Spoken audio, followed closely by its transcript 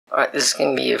Alright, this is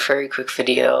going to be a very quick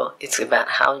video. It's about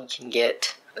how you can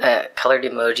get colored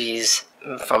emojis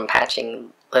from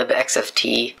patching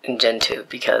libXft in Gentoo,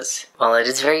 because while it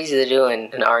is very easy to do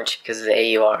in Arch because of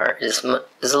the AUR, it's a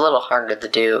little harder to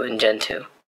do in Gentoo.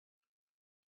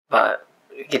 But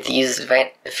you get to use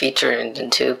the feature in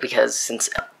Gentoo because since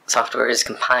software is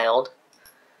compiled,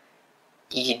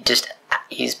 you just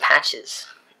use patches.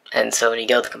 And so when you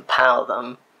go to compile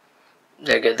them,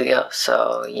 they're good to go.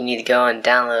 So you need to go and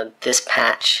download this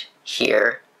patch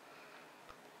here,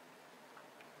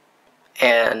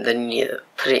 and then you need to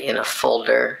put it in a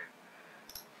folder,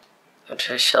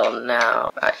 which I shall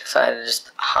now. I decided to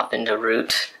just hop into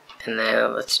root, and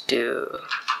then let's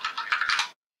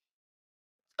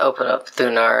open up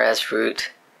Lunar as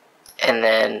root, and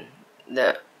then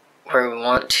where we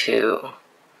want to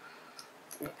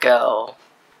go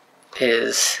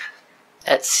is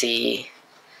etc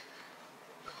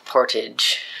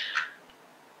portage,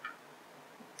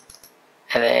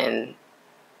 and then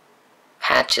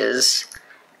patches,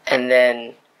 and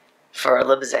then for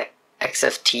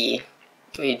libXft,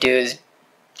 what you do is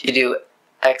you do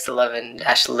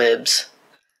x11-libs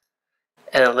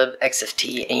and a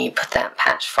libXft, and you put that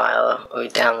patch file we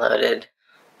downloaded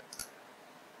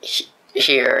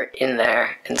here in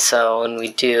there. And so when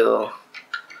we do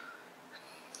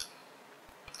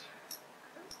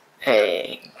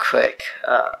a quick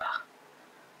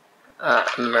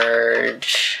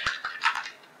merge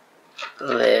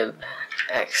libXft,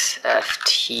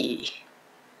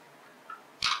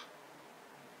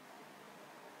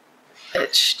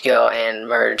 it should go and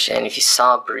merge. And if you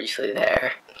saw briefly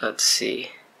there, let's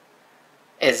see,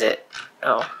 is it,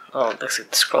 oh looks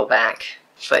like scroll back,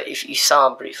 but if you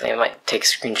saw briefly, I might take a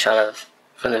screenshot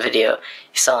from the video,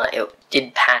 you saw it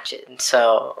did patch it, and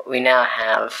so we now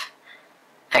have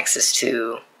access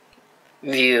to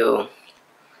view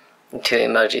two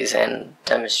emojis and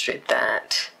demonstrate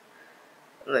that.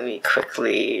 Let me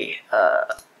quickly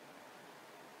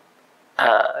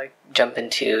jump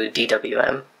into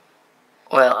DWM.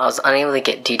 Well, I was unable to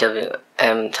get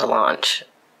DWM to launch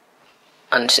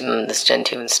on this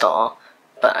Gentoo install,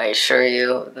 but I assure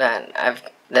you that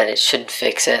it should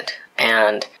fix it,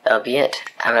 and that'll be it.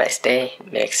 Have a nice day.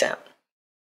 Minux out.